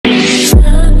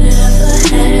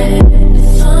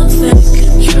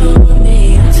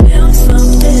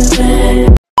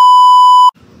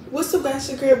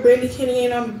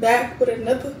back with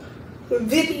another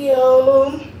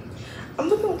video. I'm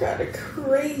looking kind of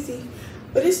crazy,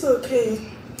 but it's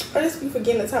okay. I just be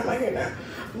forgetting the time I hear now.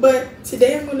 But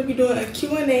today I'm going to be doing a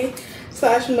Q&A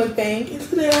slash mukbang. And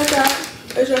today I got,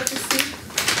 as y'all can see,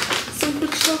 some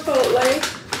Chipotle.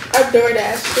 I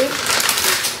DoorDashed it.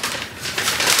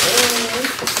 And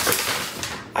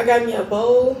I got me a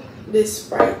bowl, this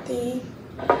Sprite thing.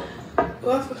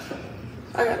 Well,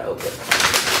 I gotta open it.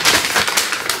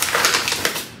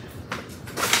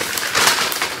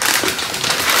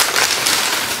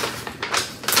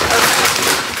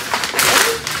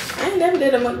 I ain't never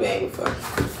did a mukbang before.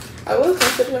 I was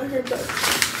considering her, but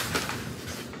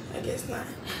I guess not.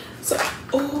 So,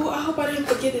 oh, I hope I didn't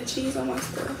forget the cheese on my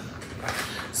stuff.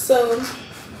 So,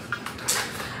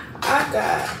 I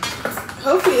got,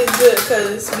 hopefully it's good,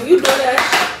 because when you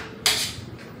DoorDash,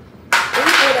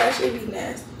 it be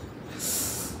nasty.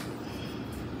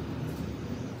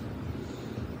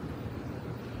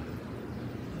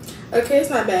 Okay, it's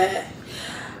not bad.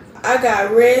 I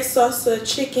got red salsa,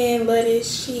 chicken,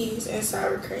 lettuce, cheese, and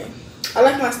sour cream. I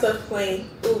like my stuff plain.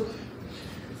 Ooh,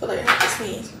 I feel like I have to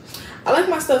sneeze. I like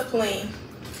my stuff plain.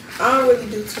 I don't really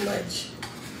do too much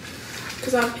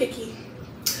because I'm picky.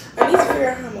 I need to figure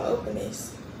out how I'm gonna open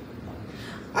this.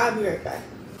 I'll be right back.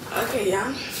 Okay,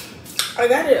 y'all. I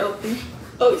got it open.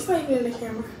 Oh, it's not even in the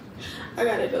camera. I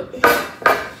got it open.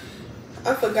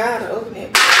 I forgot to open it.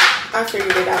 I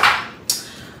figured it out.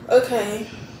 Okay.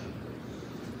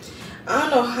 I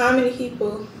don't know how many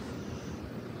people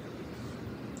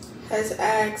has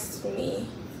asked me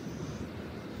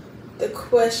the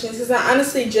questions, because I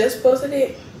honestly just posted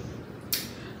it.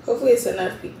 Hopefully it's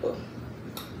enough people.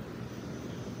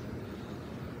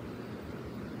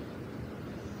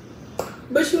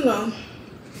 But you know,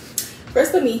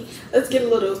 first let's get a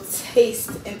little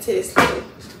taste into this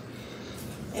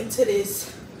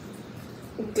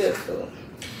good food.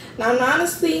 Now, I'm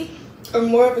honestly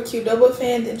more of a Q-double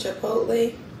fan than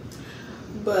Chipotle,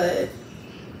 but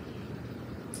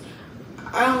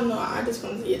I don't know. I just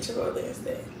wanted to get Chipotle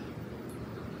instead.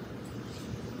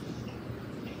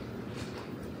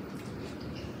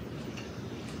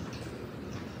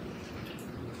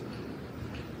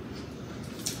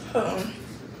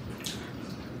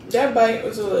 That bite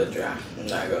was a little dry. I'm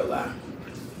not gonna lie.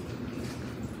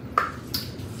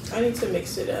 I need to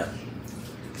mix it up.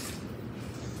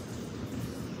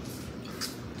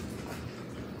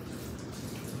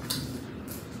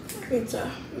 I need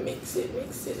to mix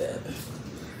it up.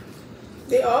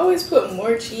 They always put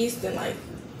more cheese than like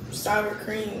sour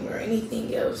cream or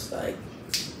anything else. Like,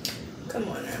 come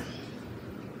on now.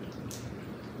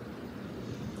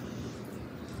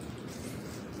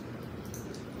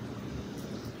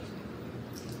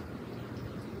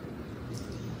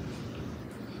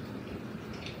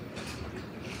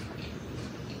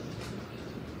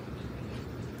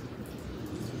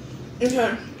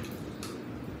 Okay.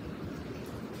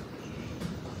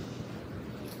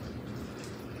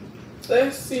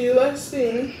 Let's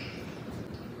see.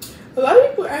 A lot of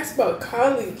people ask about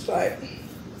college, like,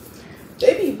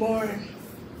 they be boring.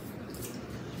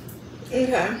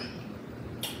 Okay.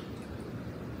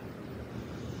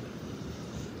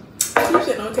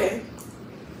 Okay.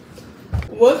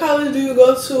 What college do you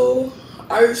go to?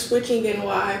 Are you switching and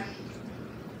why?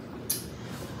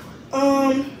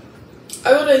 I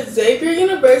go to Xavier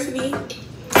University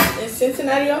in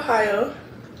Cincinnati, Ohio,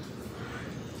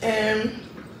 and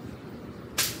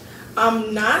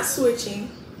I'm not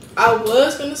switching. I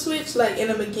was gonna switch like in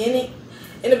the beginning,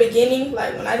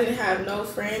 like when I didn't have no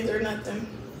friends or nothing,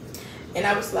 and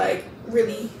I was like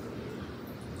really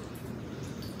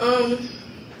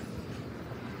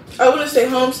I wouldn't say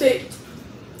homesick.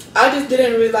 I just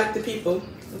didn't really like the people.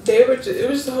 It was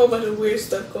just a whole bunch of weird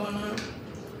stuff going on.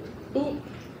 Ooh.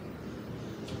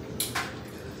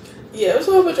 Yeah, it was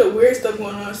a whole bunch of weird stuff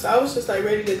going on, so I was just like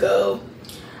ready to go,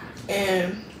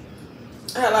 and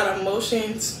I had a lot of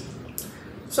emotions,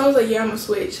 so I was like, yeah, I'm gonna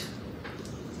switch.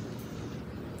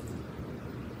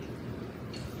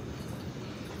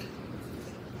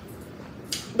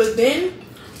 But then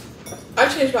I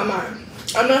changed my mind.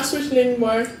 I'm not switching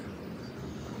anymore.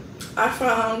 I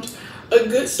found a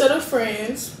good set of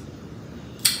friends.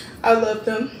 I love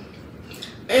them.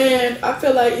 And I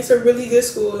feel like it's a really good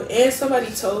school. And somebody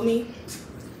told me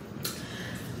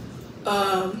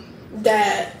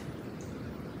that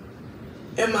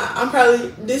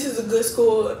this is a good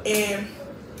school, and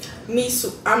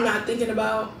I'm not thinking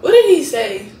about, what did he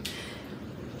say?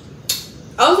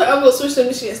 I was like, I'm gonna switch to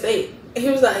Michigan State. And he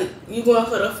was like, you going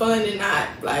for the fun and not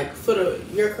like for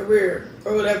your career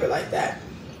or whatever like that.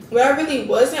 But I really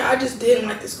wasn't. I just didn't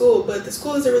like the school. But the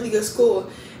school is a really good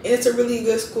school. And it's a really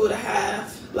good school to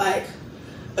have, like,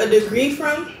 a degree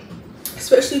from.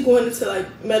 Especially going into, like,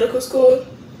 medical school.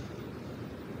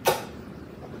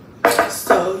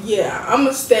 So, yeah. I'm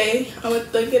going to stay. I'm going to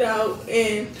think it out.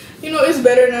 And, you know, it's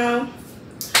better now.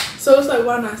 So, it's like,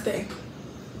 why not stay?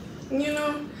 You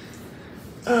know?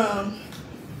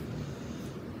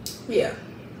 Yeah.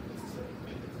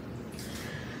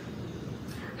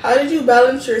 How did you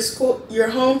balance your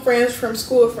home friends from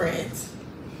school friends?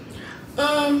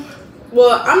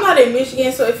 Well, I'm not in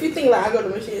Michigan, so if you think like I go to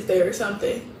Michigan State or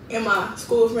something, and my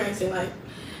school friends and like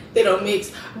they don't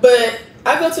mix, but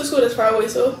I go to a school that's far away,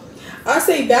 so I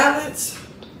say balance.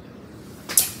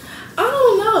 I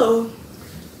don't know.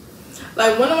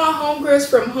 Like one of my homegirls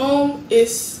from home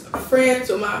is friends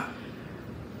with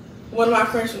one of my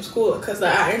friends from school, because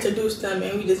like, I introduced them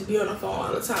and we just be on the phone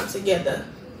all the time together.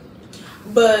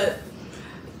 But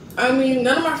I mean,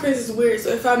 none of my friends is weird, so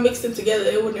if I mix them together,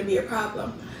 it wouldn't be a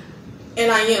problem. And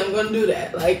I am gonna do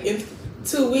that. Like in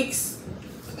 2 weeks,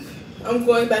 I'm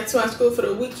going back to my school for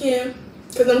the weekend,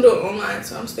 because I'm doing online,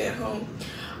 so I'm staying home.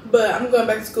 But I'm going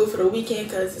back to school for the weekend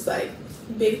because it's like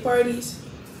big parties.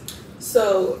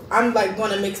 So I'm like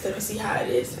going to mix them and see how it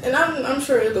is, and I'm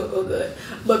sure it'll go good.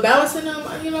 But balancing them,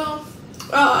 you know,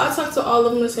 I talk to all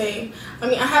of them the same. I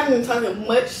mean, I haven't been talking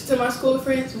much to my school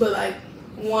friends, but like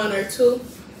 1 or 2,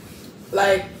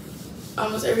 like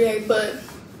almost every day. But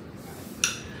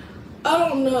I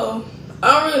don't know.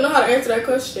 I don't really know how to answer that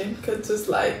question, because it's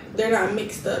like they're not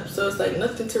mixed up, so it's like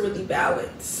nothing to really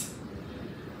balance.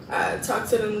 I talk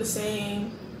to them the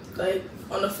same, like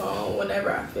on the phone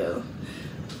whenever I feel.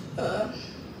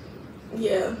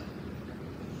 Yeah,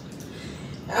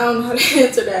 I don't know how to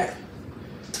answer that.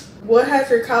 What has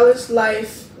your college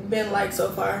life been like so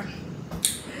far?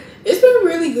 It's been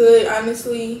really good,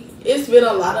 honestly. It's been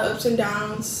a lot of ups and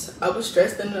downs. I was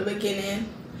stressed in the beginning.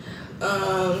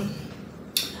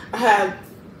 I had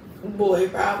boy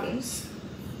problems.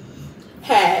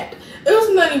 It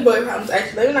was many boy problems,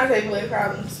 actually. Let me not say boy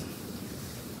problems.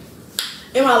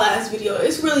 In my last video,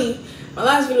 my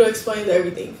last video explains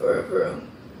everything for real.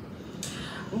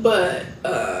 But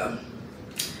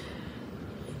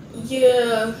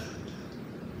yeah,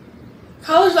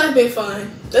 college life been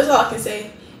fun. That's all I can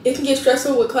say. It can get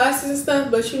stressful with classes and stuff,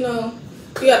 but you know,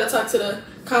 you gotta talk to the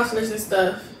counselors and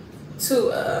stuff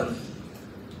to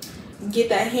get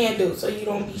that handled so you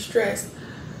don't be stressed.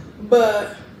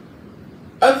 But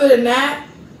other than that,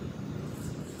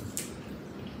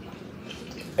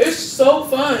 it's so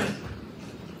fun.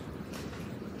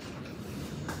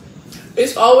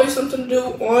 It's always something to do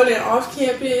on and off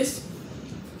campus.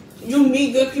 You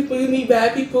meet good people, you meet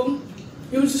bad people.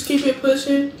 You just keep it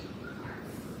pushing.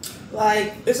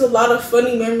 Like, it's a lot of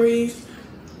funny memories.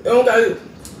 You don't gotta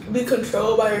be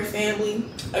controlled by your family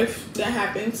if that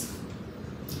happens.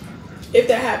 If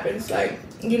that happens, like,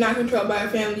 you're not controlled by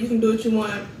your family, you can do what you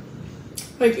want.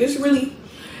 Like, it's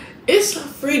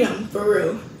freedom for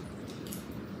real.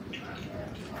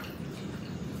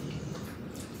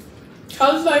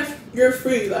 College life, you're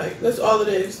free, like, that's all it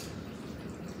is.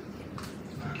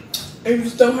 And you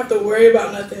just don't have to worry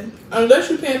about nothing. Unless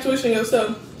you're paying tuition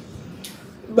yourself.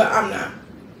 But I'm not.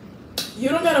 You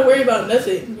don't gotta worry about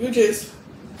nothing. You just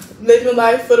living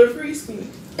life for the free ski.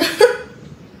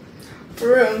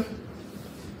 For real.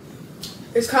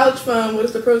 Is college fun? What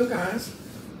is the pros and cons?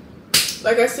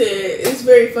 Like I said, it's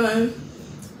very fun.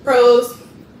 Pros,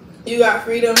 you got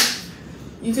freedom.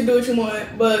 You can do what you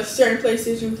want, but certain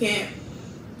places you can't.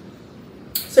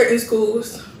 Certain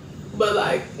schools. But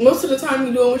like most of the time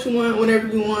you're doing what you want whenever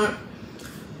you want.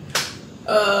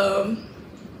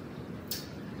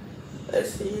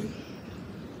 Let's see.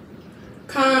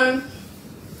 Con.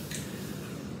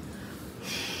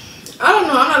 I don't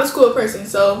know, I'm not a school person,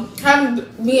 so having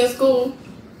me in school,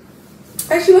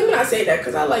 actually let me not say that,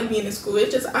 because I like being in school.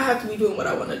 It's just I have to be doing what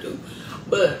I want to do.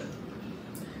 But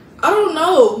I don't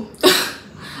know.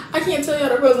 I can't tell y'all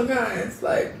the pros and cons.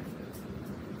 Like,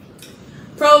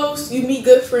 pros, you meet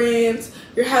good friends,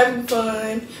 you're having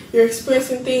fun, you're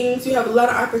experiencing things, you have a lot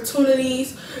of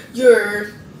opportunities,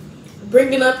 you're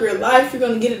bringing up your life, you're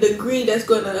going to get a degree that's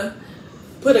going to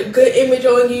put a good image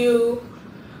on you.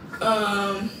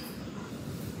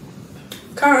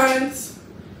 Cons,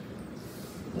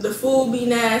 the food be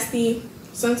nasty.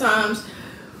 Sometimes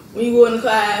when you go into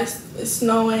class, it's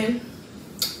snowing,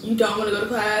 you don't want to go to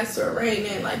class, or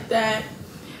raining like that.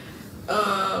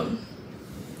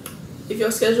 If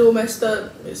your schedule messed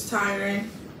up, it's tiring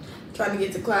trying to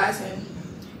get to class, and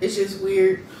it's just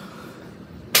weird.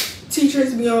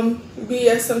 Teachers be on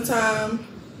BS sometimes.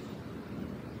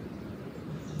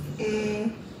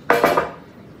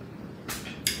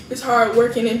 it's hard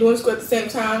working and doing school at the same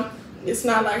time. It's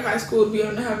not like high school, being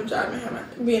able to have a job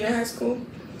and being in high school.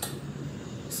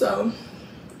 So,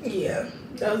 yeah,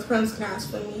 that was pros and cons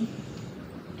for me.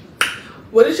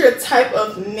 What is your type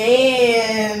of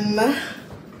man?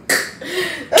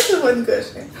 That's a funny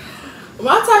question.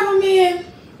 My type of man,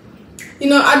 you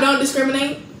know, I don't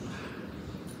discriminate.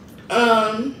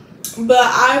 But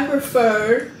I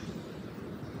prefer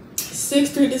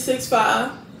 6'3" to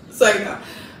 6'5". It's like, no,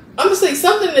 I'm gonna say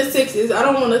something in the 6s. I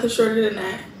don't want nothing shorter than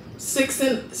that. 6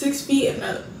 feet and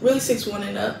up, really 6'1"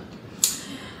 and up.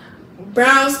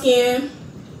 Brown skin.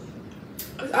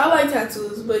 I like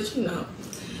tattoos, but you know,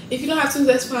 if you don't have tattoos,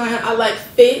 that's fine. I like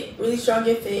fit, really strong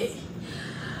and fit.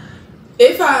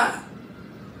 If I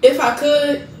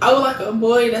could, I would like a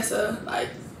boy that's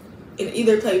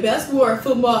either play basketball or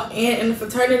football and in a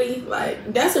fraternity.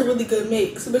 Like, that's a really good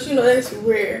mix, but you know, that's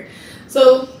rare.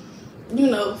 So, you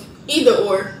know, either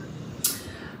or.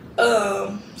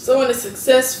 Someone that's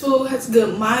successful, has a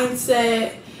good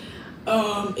mindset,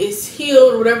 is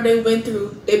healed, whatever they went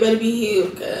through, they better be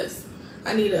healed, because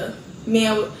I need a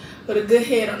man with a good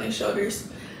head on their shoulders.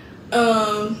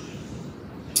 All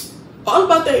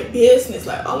about their business,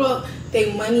 like all about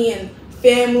their money and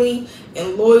family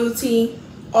and loyalty,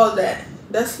 all that.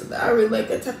 I really like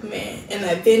that type of man. And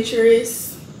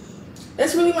adventurous.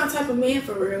 That's really my type of man,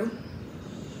 for real.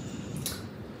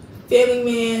 Family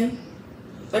man,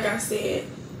 like I said.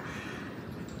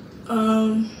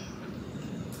 I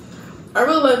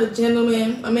really love a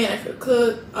gentleman, a man that could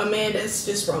cook, a man that's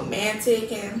just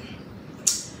romantic, and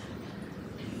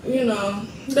you know,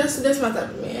 that's my type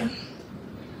of man.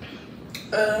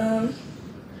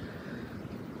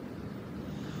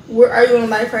 Where are you in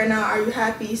life right now? Are you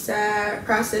happy, sad,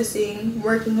 processing,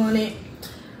 working on it?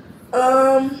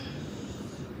 I'm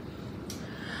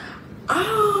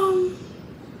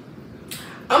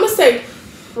gonna say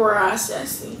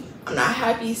processing. I'm not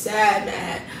happy, sad,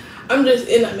 mad. I'm just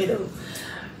in the middle.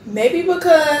 Maybe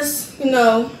because, you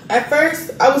know, at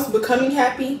first I was becoming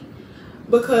happy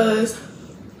because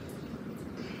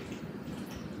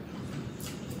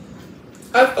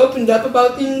I've opened up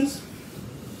about things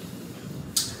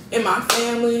in my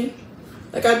family.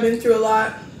 Like, I've been through a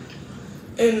lot,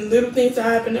 and little things that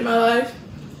happened in my life,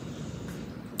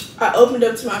 I opened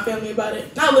up to my family about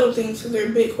it. Not little things, because they're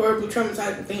big, horrible,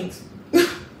 traumatizing things.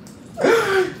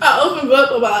 I opened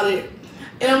up about it,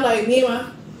 and I'm like, me and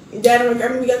my dad and my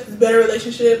grandma, we got this better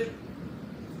relationship.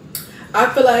 I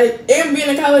feel like, and being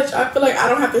in college, I feel like I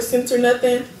don't have to censor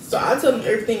nothing. So I tell them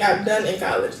everything I've done in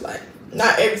college, like,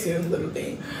 not every single little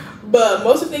thing, but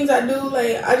most of the things I do,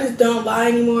 like, I just don't lie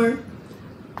anymore.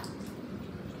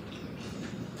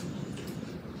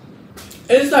 And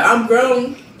it's like, I'm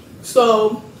grown,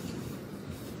 so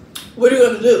what are you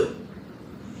gonna do?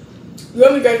 You're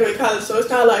gonna graduate college, so it's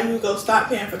not like you go stop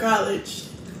paying for college.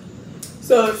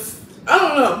 So I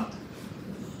don't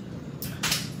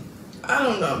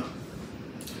know.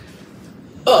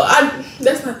 Oh,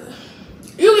 that's not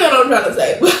you get what I'm trying to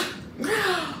say.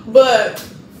 But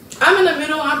I'm in the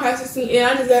middle, I'm processing, and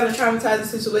I just got in a traumatizing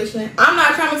situation. I'm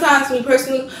not traumatized, me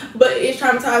personally, but it's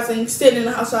traumatizing sitting in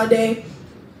the house all day.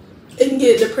 It can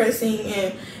get depressing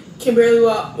and can barely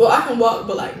walk. Well, I can walk,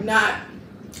 but like not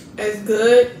as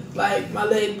good. Like, my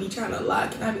leg be trying to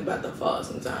lock and I be about to fall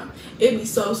sometimes. It'd be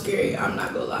so scary, I'm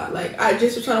not gonna lie. Like, I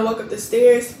just was trying to walk up the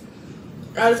stairs,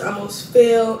 I just almost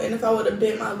fell, and if I would have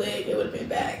bent my leg, it would have been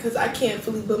bad, because I can't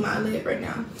fully bend my leg right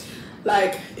now.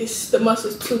 Like, the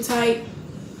muscle's too tight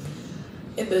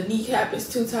and the kneecap is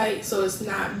too tight, so it's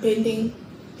not bending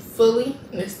fully,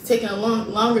 and it's taking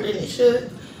longer than it should.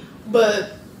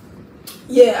 But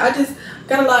yeah, I just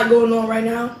got a lot going on right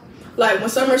now. Like, when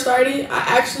summer started, I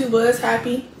actually was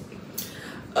happy,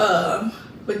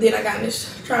 but then I got in this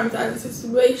traumatizing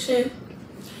situation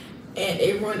and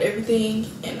it ruined everything,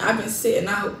 and I've been sitting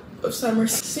out of summer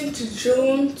since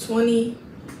June 25th.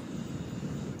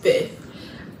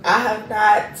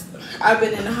 I've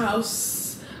been in the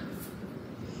house,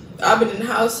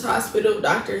 hospital,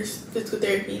 doctors, physical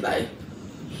therapy. Like,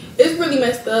 it's really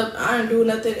messed up. I didn't do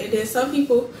nothing, and then some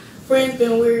people, friends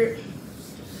been weird.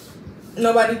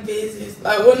 Nobody visits.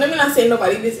 Like, well, let me not say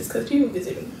nobody visits, because people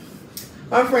visit me.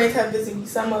 My friends have visited me,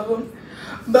 some of them.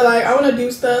 But, like, I want to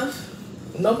do stuff.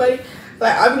 Nobody,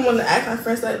 like, I've been wanting to ask my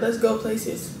friends, like, let's go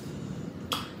places.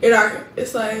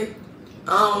 It's like, I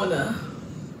don't want to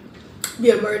be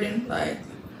a burden. Like,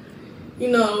 you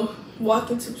know,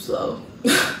 walking too slow.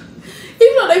 Even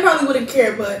though they probably wouldn't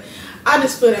care, but I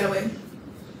just feel that way.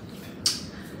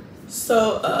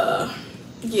 So,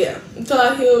 yeah, until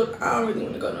I healed, I don't really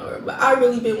want to go nowhere. But I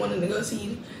really been wanting to go to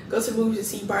the movies and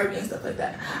see Barbie and stuff like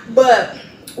that. But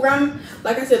where I'm,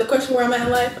 like I said, the question where I'm at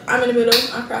in life, I'm in the middle.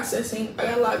 I'm processing. I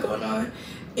got a lot going on,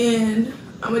 and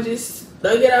I'm gonna just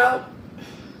thug it out.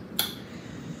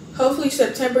 Hopefully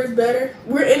September is better.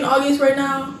 We're in August right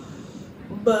now,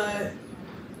 but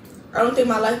I don't think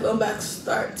my life going back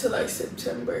start till like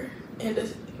September and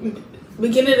the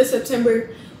beginning of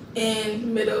September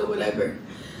and middle, whatever.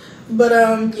 But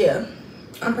yeah,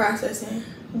 I'm processing,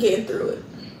 getting through it.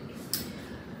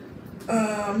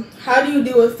 How do you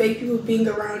deal with fake people being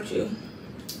around you?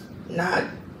 I'm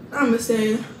gonna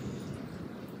say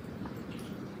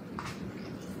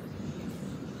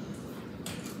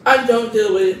I don't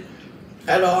deal with it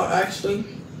at all, actually.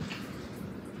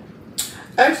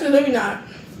 Actually, let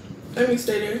me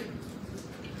stay there.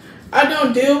 I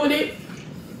don't deal with it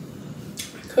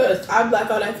because I black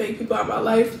all that fake people out of my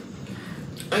life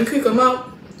and kick them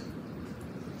out.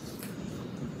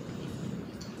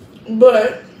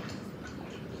 But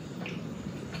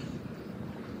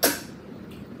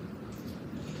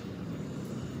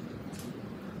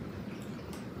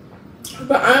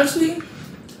honestly,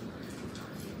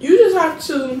 you just have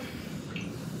to,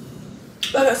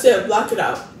 like I said, block it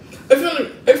out.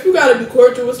 If you gotta be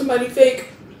cordial with somebody fake,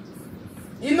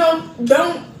 you know,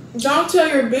 don't tell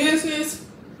your business.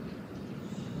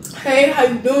 Hey, how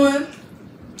you doing?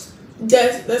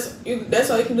 That's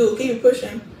all you can do. Keep it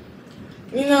pushing.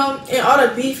 You know, and all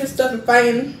the beef and stuff and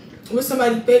fighting with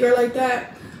somebody bigger like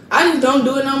that, I just don't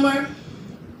do it no more.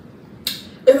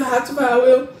 If I have to fight, I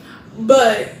will.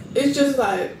 But it's just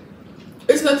like,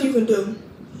 it's nothing you can do.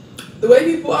 The way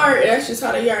people are, that's just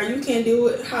how they are. You can't deal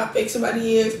with how fake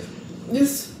somebody is.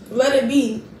 Just let it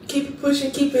be. Keep it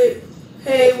pushing. Keep it,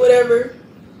 hey, whatever.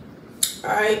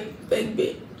 Alright, fake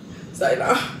bitch. It's like,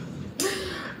 nah.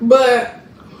 But,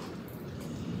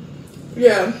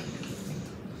 yeah.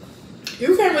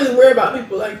 You can't really worry about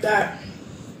people like that.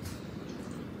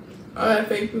 All that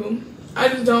fake people. I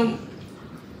just don't.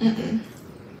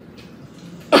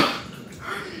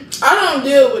 I don't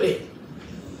deal with it.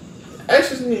 That's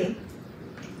just me.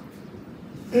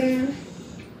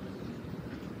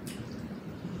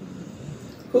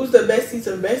 Who's the besties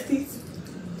of besties?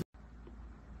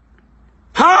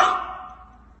 Huh?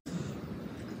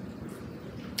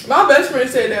 My best friend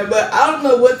said that, but I don't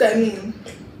know what that means.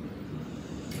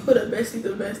 Who the besties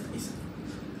of besties?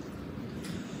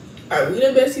 Are we the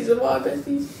besties of all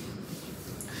besties?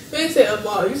 You didn't say of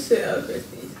all, you said of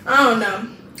besties. I don't know.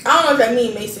 I don't know what that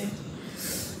means, Mason.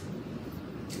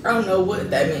 I don't know what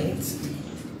that means.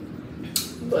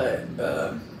 But,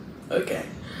 okay.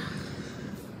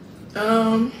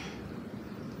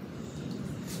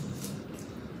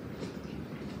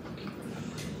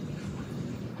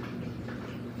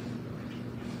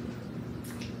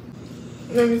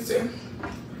 Let me see.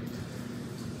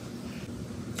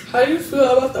 How do you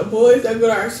feel about the boys that go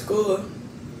to our school?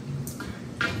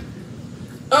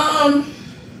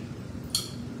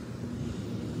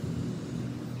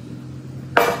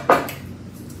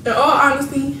 In all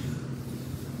honesty,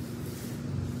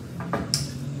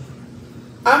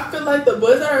 I feel like the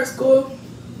boys at our school,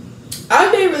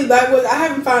 I date really black boys. I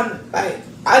haven't found, like,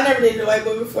 I never dated a white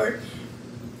boy before.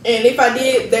 And if I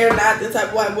did, they're not the type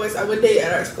of white boys I would date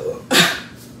at our school.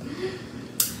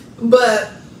 But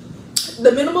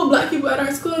the minimal black people at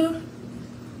our school,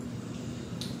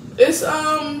 it's,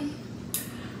 I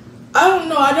don't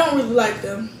know, I don't really like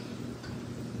them.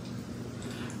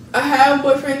 I have a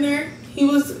boyfriend there. He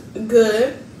was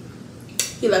good.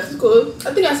 He left school.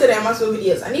 I think I said that in my school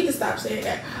videos. I need to stop saying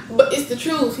that. But it's the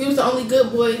truth. He was the only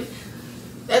good boy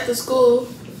at the school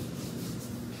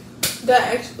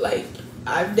that actually, like,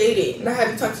 I've dated. And I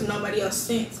haven't talked to nobody else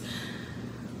since.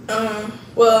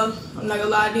 Well, I'm not gonna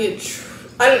lie, I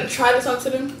didn't try to talk to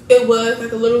them. It was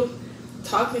like a little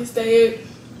talking stage.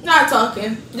 Not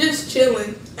talking, just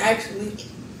chilling, actually. And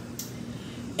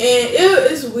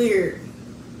it's weird.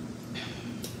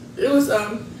 It was,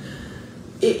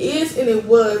 it is and it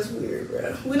was weird,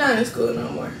 bro. We're not in school no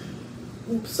more.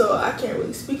 So I can't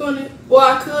really speak on it. Well,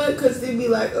 I could, because it'd be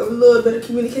like a little bit of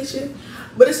communication.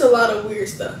 But it's a lot of weird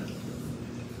stuff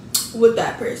with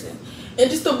that person. And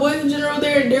just the boys in general,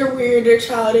 they're weird, they're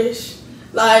childish.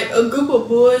 Like, a group of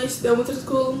boys that went to the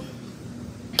school,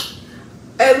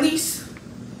 at least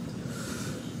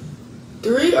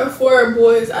 3 or 4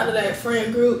 boys out of that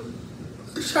friend group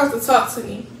tried to talk to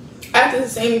me at the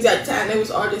same exact time. They was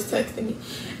all just texting me.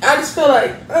 And I just feel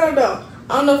like, I don't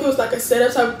know if it was like a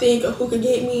setup type of thing of who could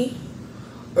get me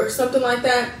or something like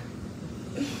that.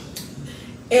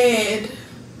 And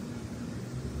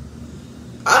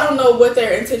I don't know what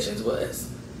their intentions was,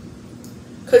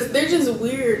 because they're just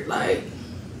weird. Like,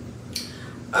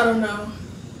 I don't know.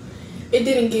 It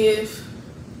didn't give,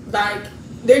 like,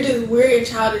 they're just weird and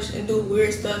childish and do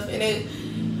weird stuff. And then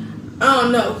I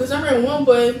don't know, because I remember one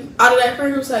boy out of that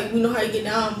friend group was like, we know how you get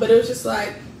down, but it was just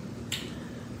like,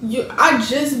 I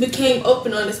just became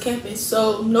open on this campus,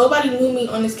 so nobody knew me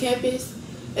on this campus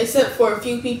except for a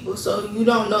few people, so you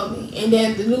don't know me. And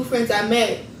then the new friends I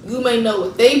met, you may know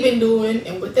what they've been doing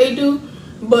and what they do,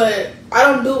 but I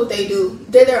don't do what they do.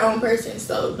 They're their own person,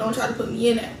 so don't try to put me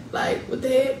in that. Like, what the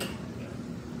heck?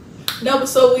 That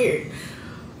was so weird.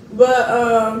 But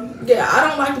yeah, I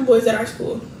don't like the boys at our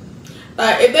school.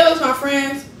 Like, if they was my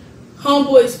friends,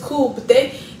 homeboys, cool, but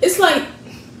it's like,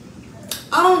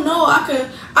 I don't know,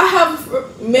 I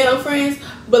have male friends,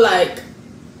 but like,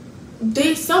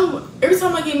 every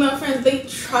time I get male friends, they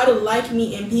try to like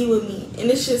me and be with me, and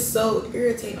it's just so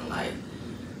irritating. Like,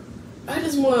 I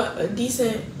just want a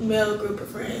decent male group of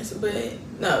friends, but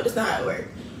no, that's not how it works.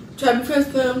 Try to be friends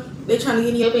with them, they trying to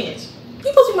get in your pants. You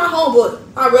supposed to be my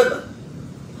homeboy, my brother.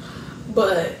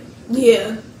 But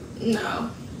yeah,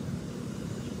 no,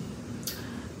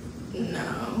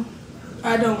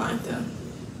 I don't like them.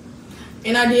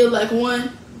 And I did like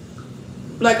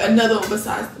another one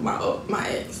besides my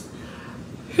ex.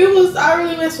 I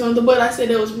really messed with him. The boy I said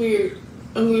that was weird,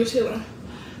 and we were chilling.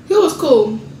 He was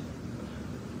cool.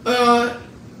 I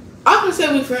can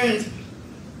say we friends.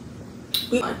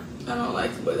 I don't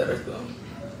like the boys that are cool.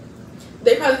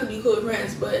 They probably could be cool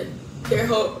friends, but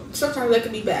sometimes they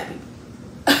could be bad people.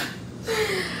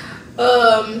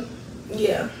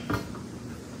 Yeah.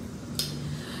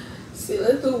 See,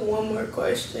 let's do one more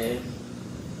question.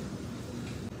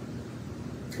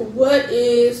 What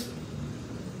is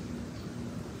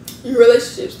your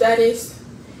relationship status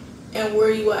and where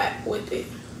you at with it?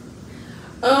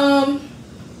 My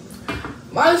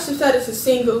relationship status is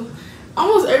single.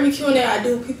 Almost every Q&A I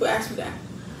do, people ask me that.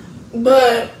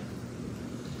 But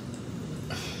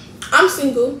I'm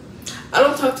single. I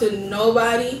don't talk to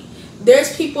nobody.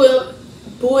 There's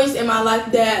boys in my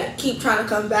life that keep trying to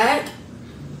come back,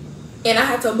 and I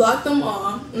had to block them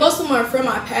all. Most of them are from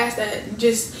my past that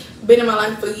just been in my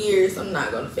life for years. I'm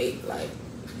not gonna fake, like,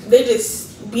 they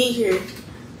just be here.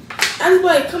 I was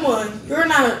like, come on,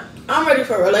 I'm ready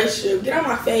for a relationship. Get out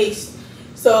my face.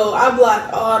 So I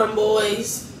blocked all them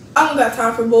boys. I don't got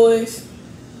time for boys.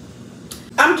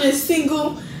 I'm just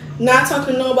single, not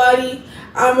talking to nobody.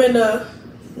 I'm in a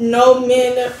no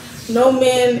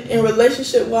men in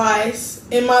relationship wise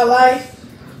in my life.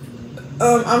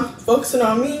 I'm focusing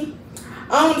on me.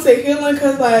 I don't want to say healing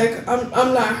because like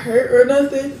I'm not hurt or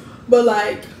nothing, but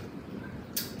like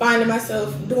finding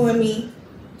myself, doing me,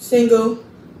 single,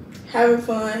 having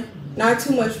fun, not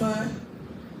too much fun,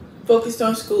 focused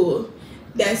on school.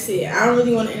 That's it. I don't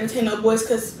really want to entertain no boys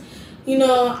because, you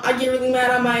know, I get really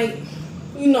mad. I might,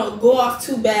 you know, go off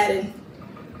too bad and,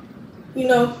 you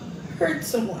know, hurt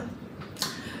someone.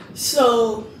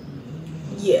 So,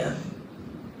 yeah.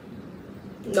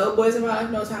 No boys in my life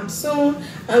no time soon.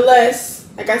 Unless,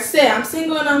 like I said, I'm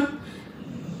single and I'm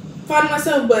finding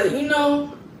myself. But, you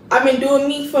know, I've been doing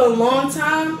me for a long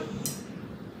time.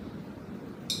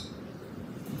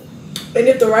 And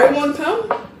if the right one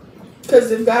come,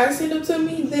 because if God sent them to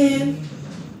me, then,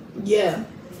 yeah.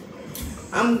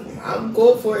 I'll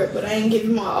go for it. But I ain't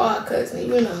giving my all because,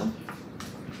 you know,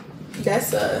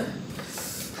 that's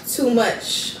too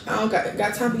much. I don't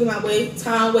got time to get my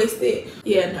time wasted.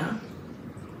 Yeah, no.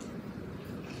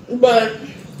 But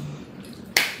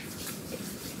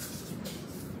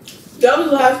that was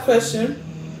the last question.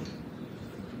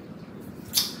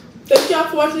 Thank y'all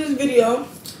for watching this video.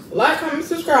 Like, comment,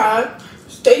 subscribe.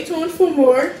 Stay tuned for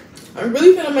more. I'm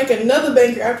really gonna make another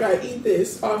banger after I eat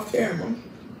this off camera.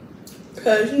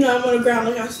 Cause you know I'm on the ground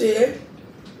like I said.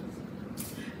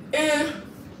 And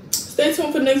stay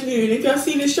tuned for the next video. And if y'all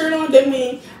see this shirt on, that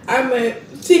means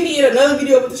see me in another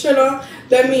video with the shirt on.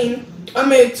 That means I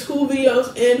made 2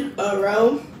 videos in a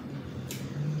row.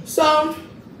 So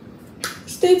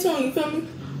stay tuned, you feel me?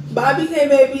 Bye BK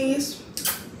babies.